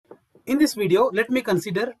In this video, let me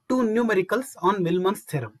consider two numericals on Millman's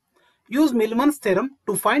theorem. Use Millman's theorem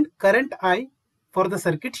to find current I for the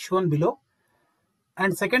circuit shown below.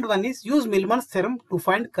 And second one is use Millman's theorem to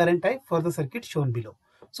find current I for the circuit shown below.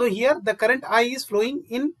 So here the current I is flowing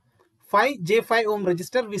in 5J5 ohm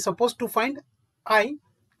resistor. We supposed to find I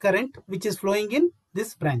current which is flowing in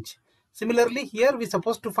this branch. Similarly here we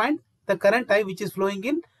supposed to find the current I which is flowing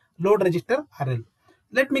in load resistor RL.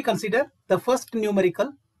 Let me consider the first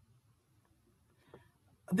numerical.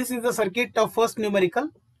 This is the circuit of first numerical.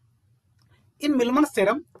 In Millman's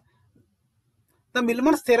theorem, the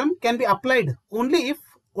Millman's theorem can be applied only if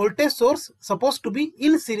voltage source supposed to be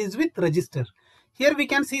in series with resistor. Here we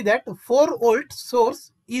can see that 4 volt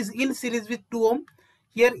source is in series with 2 ohm.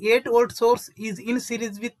 Here 8 volt source is in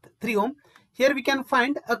series with 3 ohm. Here we can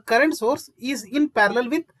find a current source is in parallel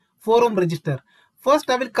with 4 ohm resistor. First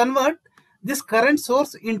I will convert this current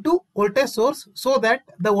source into voltage source so that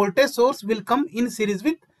the voltage source will come in series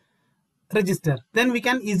with resistor. Then we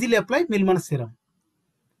can easily apply Millman's theorem.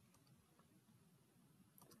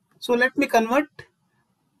 So let me convert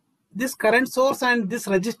this current source and this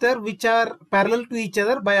resistor which are parallel to each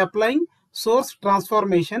other by applying source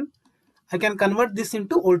transformation. I can convert this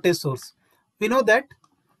into voltage source. We know that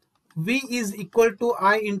V is equal to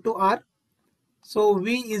I into R. So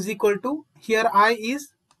V is equal to, here I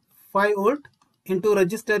is 5 volt into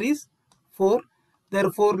resistor is 4.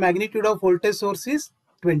 Therefore magnitude of voltage source is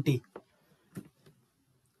 20.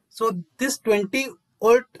 So this 20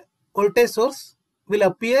 volt voltage source will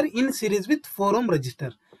appear in series with 4 ohm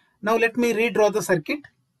resistor. Now let me redraw the circuit.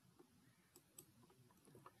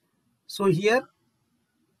 So here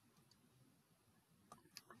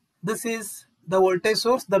this is the voltage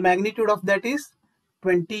source. The magnitude of that is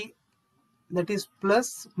 20, that is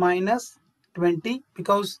plus minus 20,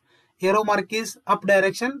 because arrow mark is up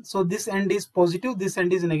direction. So this end is positive, this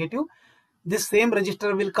end is negative. This same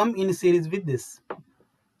resistor will come in series with this.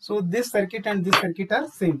 So this circuit and this circuit are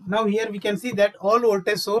same. Now here we can see that all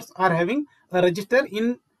voltage source are having a resistor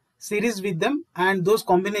in series with them and those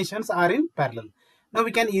combinations are in parallel. Now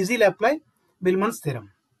we can easily apply Millman's theorem.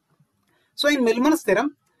 So in Millman's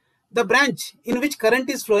theorem, the branch in which current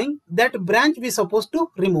is flowing, that branch we supposed to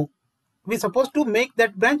remove. We supposed to make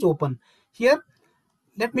that branch open. Here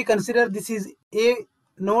let me consider this is A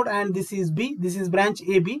node and this is B. This is branch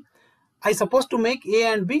AB. I supposed to make A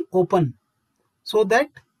and B open so that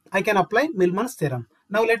I can apply Millman's theorem.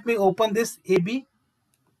 Now let me open this AB.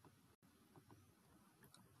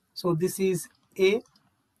 So this is A,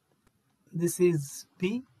 this is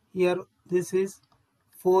B, here this is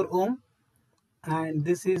 4 ohm and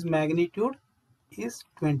this is magnitude is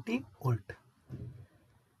 20 volt.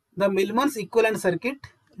 The Millman's equivalent circuit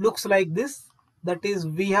looks like this. That is,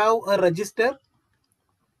 we have a resistor,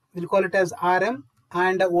 we'll call it as RM,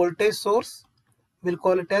 and a voltage source, we'll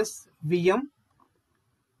call it as VM,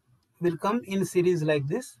 will come in series like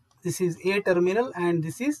this. This is A terminal and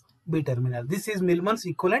this is B terminal. This is Millman's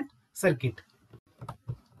equivalent circuit.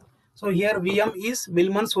 So here VM is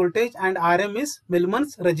Millman's voltage and RM is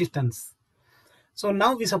Millman's resistance. So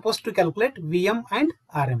now we are supposed to calculate VM and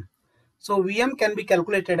RM. So VM can be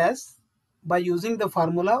calculated as, by using the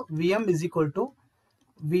formula VM is equal to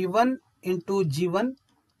V1 into G1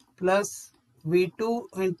 plus V2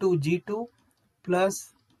 into G2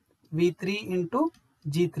 plus V3 into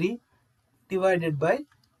G3 divided by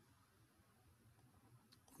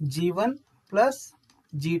G1 plus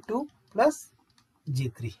G2 plus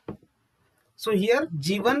G3. So here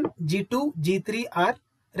G1, G2, G3 are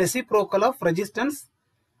reciprocal of resistance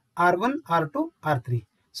R1, R2, R3.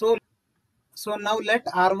 So now let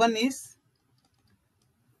R1 is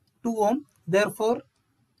 2 ohm. Therefore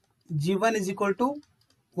G1 is equal to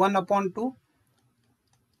 1 upon 2.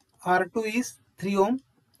 R2 is 3 ohm.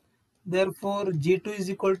 Therefore G2 is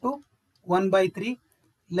equal to 1 by 3.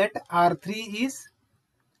 Let R3 is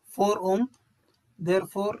 4 ohm.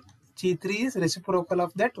 Therefore G3 is reciprocal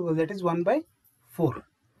of that, that is 1 by 4.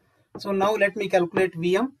 So now let me calculate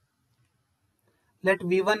VM. Let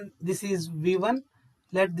V1, this is V1,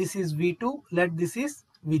 let this is V2, let this is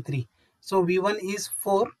V3. So V1 is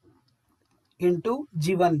 4 into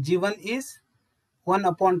G1. G1 is 1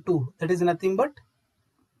 upon 2, that is nothing but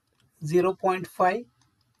 0.5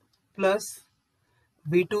 plus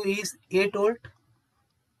V2 is 8 volt.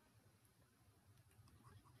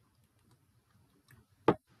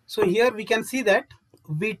 So here we can see that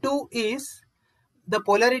V2 is, the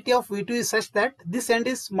polarity of V2 is such that this end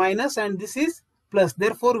is minus and this is plus.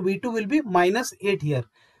 Therefore V2 will be minus 8 here.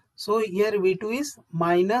 So here V2 is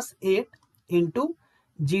minus 8 into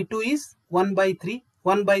G2 is 1 by 3.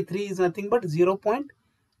 1 by 3 is nothing but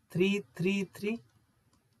 0.333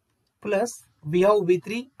 plus we have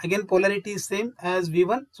V3, again polarity is same as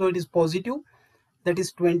V1, so it is positive, that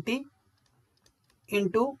is 20,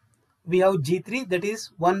 into we have G3, that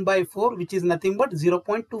is 1 by 4, which is nothing but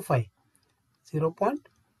 0.25,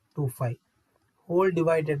 0.25 whole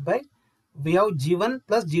divided by we have G1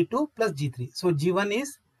 plus G2 plus G3. So G1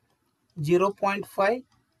 is 0.5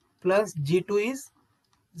 plus G2 is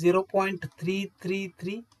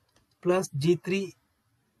 0.333 plus G3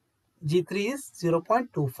 is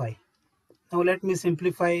 0.25. Now let me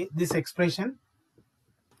simplify this expression.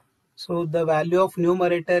 So the value of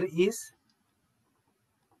numerator is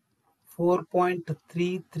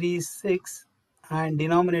 4.336 and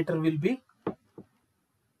denominator will be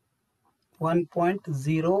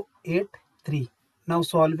 1.083. Now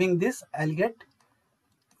solving this, I'll get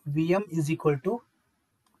Vm is equal to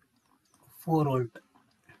 4 volt.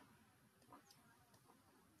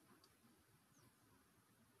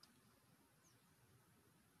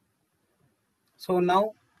 So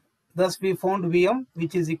now thus we found Vm,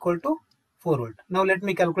 which is equal to 4 volt. Now let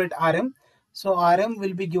me calculate Rm. So Rm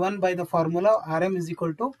will be given by the formula Rm is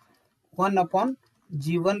equal to 1 upon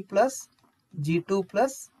G1 plus G2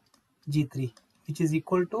 plus G3, which is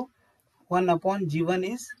equal to 1 upon G1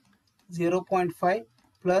 is 0.5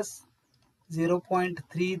 plus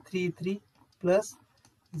 0.333 plus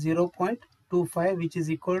 0.25, which is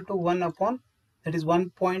equal to 1 upon, that is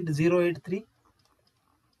 1.083.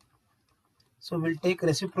 So we'll take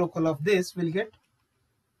reciprocal of this, we'll get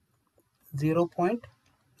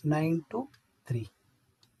 0.923.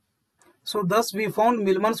 So thus we found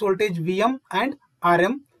Millman's voltage Vm and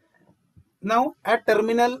Rm. Now at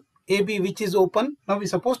terminal AB, which is open, now we are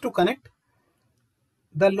supposed to connect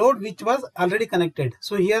the load which was already connected.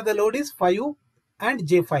 So here the load is 5 and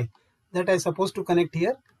J5, that I supposed to connect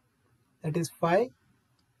here, that is 5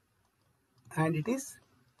 and it is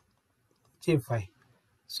J5.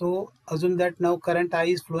 So assume that now current I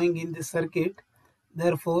is flowing in this circuit,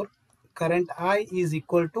 therefore current I is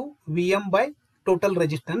equal to Vm by total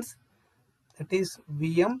resistance, that is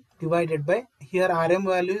Vm divided by, here Rm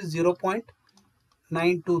value is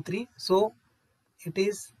 0.923, so it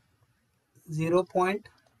is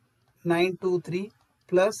 0.923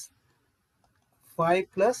 plus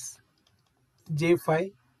 5 plus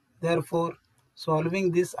J5, therefore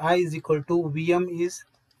solving this I is equal to Vm is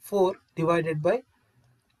 4 divided by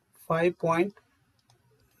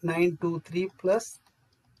 5.923 plus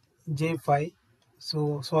J5.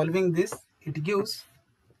 So solving this, it gives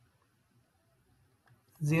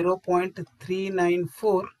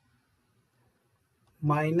 0.394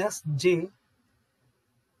 minus J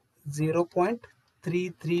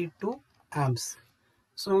 0.332 amps.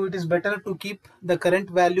 So it is better to keep the current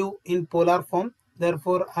value in polar form,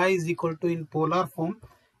 therefore I is equal to, in polar form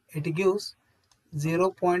it gives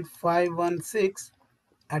 0.516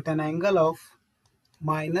 at an angle of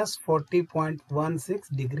minus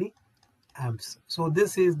 40.16 degree amps. So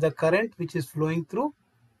this is the current which is flowing through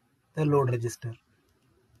the load resistor.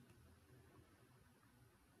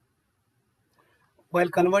 While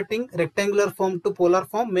converting rectangular form to polar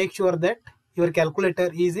form, make sure that your calculator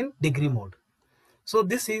is in degree mode. So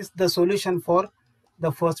this is the solution for the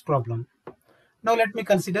first problem. Now let me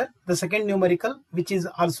consider the second numerical, which is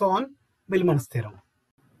also on Millman's theorem.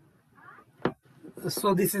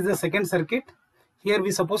 So this is the second circuit. Here we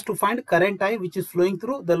are supposed to find current I which is flowing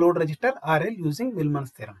through the load resistor RL using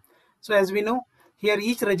Millman's theorem. So as we know, here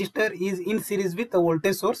each resistor is in series with a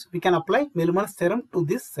voltage source. We can apply Millman's theorem to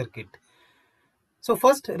this circuit. So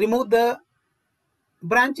first remove the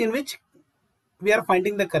branch in which we are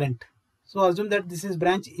finding the current. So assume that this is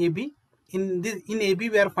branch AB. In AB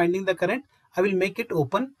we are finding the current. I will make it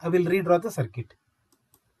open. I will redraw the circuit.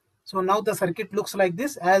 So now the circuit looks like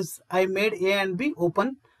this. As I made A and B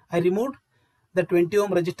open, I removed the 20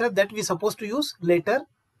 ohm resistor that we supposed to use later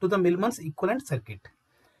to the Millman's equivalent circuit.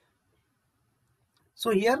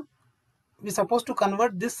 So here we supposed to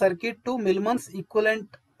convert this circuit to Millman's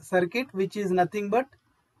equivalent circuit, which is nothing but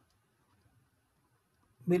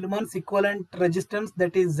Millman's equivalent resistance,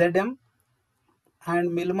 that is Zm,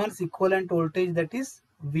 and Millman's equivalent voltage, that is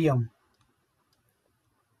Vm.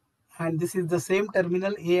 And this is the same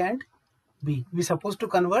terminal A and B. We supposed to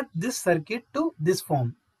convert this circuit to this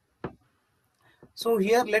form. So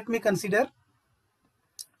here let me consider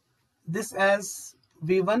this as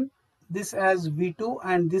V1, this as V2,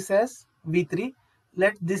 and this as V3.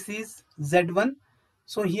 Let this is Z1.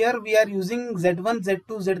 So here we are using Z1, Z2,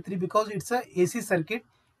 Z3 because it's a AC circuit.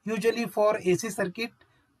 Usually for AC circuit,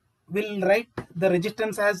 we'll write the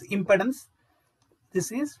resistance as impedance.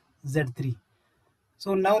 This is Z3.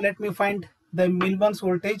 So now let me find the Millman's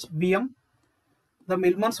voltage Vm. The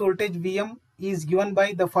Millman's voltage Vm is given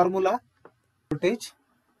by the formula voltage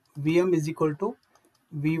Vm is equal to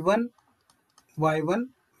V1 Y1,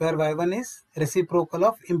 where Y1 is reciprocal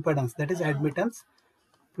of impedance, that is admittance,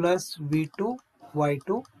 plus V2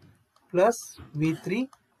 Y2 plus V3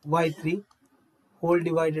 Y3 whole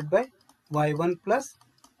divided by Y1 plus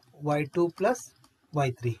Y2 plus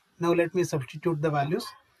Y3. Now let me substitute the values.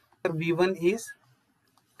 V1 is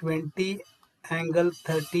 20 angle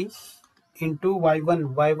 30 into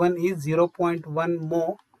Y1. Y1 is 0.1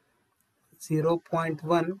 mho,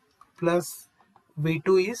 0.1 plus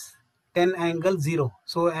V2 is 10 angle 0.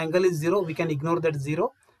 So angle is 0, we can ignore that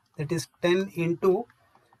 0. That is 10 into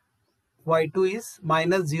Y2 is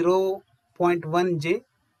minus 0.1 J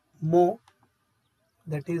mho,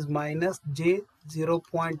 that is minus J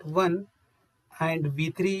 0.1, and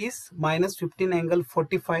V3 is minus 15 angle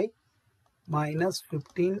 45, minus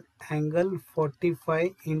 15 angle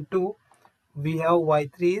 45 into we have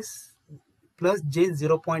Y3 is plus J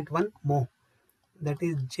 0.1 mho, that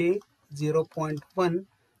is J 0.1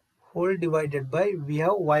 whole divided by we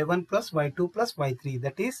have Y1 plus Y2 plus Y3,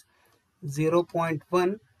 that is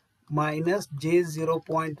 0.1 minus J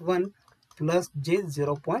 0.1 plus J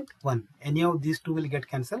 0.1. Any of these two will get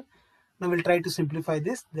cancelled. Now we'll try to simplify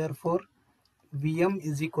this. Therefore Vm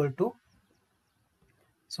is equal to,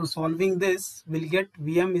 so solving this we'll get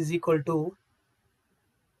Vm is equal to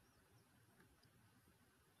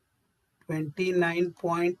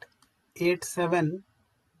 29.87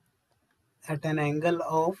 at an angle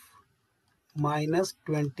of minus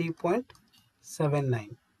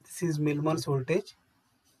 20.79. This is Millman's voltage.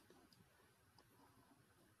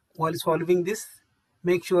 While solving this,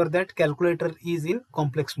 make sure that calculator is in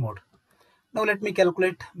complex mode. Now let me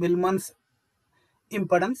calculate Millman's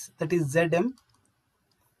impedance, that is Zm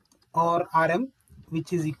or Rm,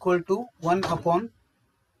 which is equal to 1 upon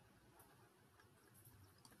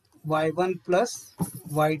Y1 plus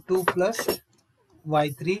Y2 plus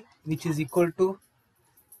Y3, which is equal to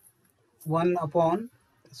 1 upon,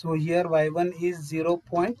 so here Y1 is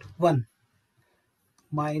 0.1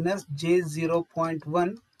 minus J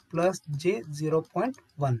 0.1 plus J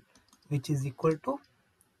 0.1, which is equal to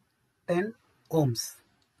 10 ohms.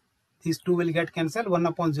 These two will get cancelled. 1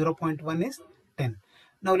 upon 0.1 is 10.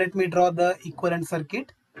 Now let me draw the equivalent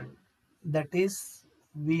circuit. That is,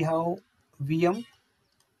 we have Vm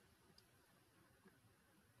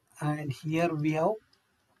and here we have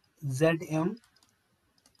Zm,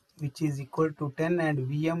 which is equal to 10, and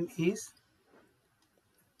Vm is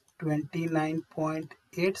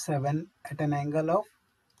 29.87 at an angle of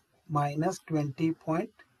minus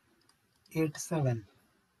 20.87.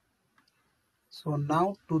 So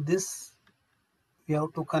now to this we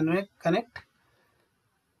have to connect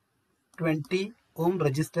 20 ohm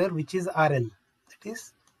resistor, which is RL, that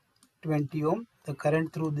is 20 ohm. The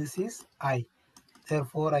current through this is I.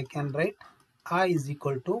 Therefore I can write I is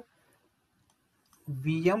equal to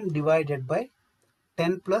Vm divided by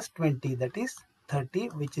 10 plus 20, that is 30,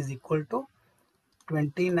 which is equal to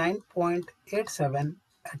 29.87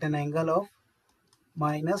 at an angle of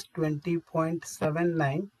minus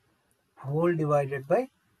 20.79 whole divided by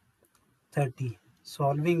 30.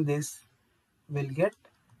 Solving this will get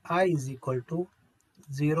I is equal to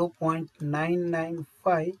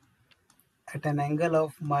 0.995 at an angle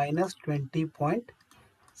of minus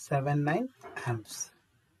 20.79 amps.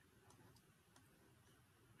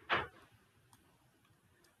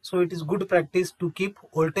 So it is good practice to keep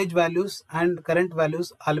voltage values and current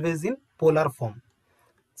values always in polar form.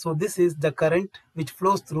 So this is the current which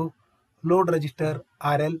flows through load resistor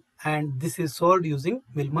RL, and this is solved using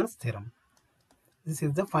Millman's theorem. This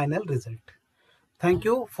is the final result. Thank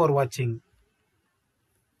you for watching.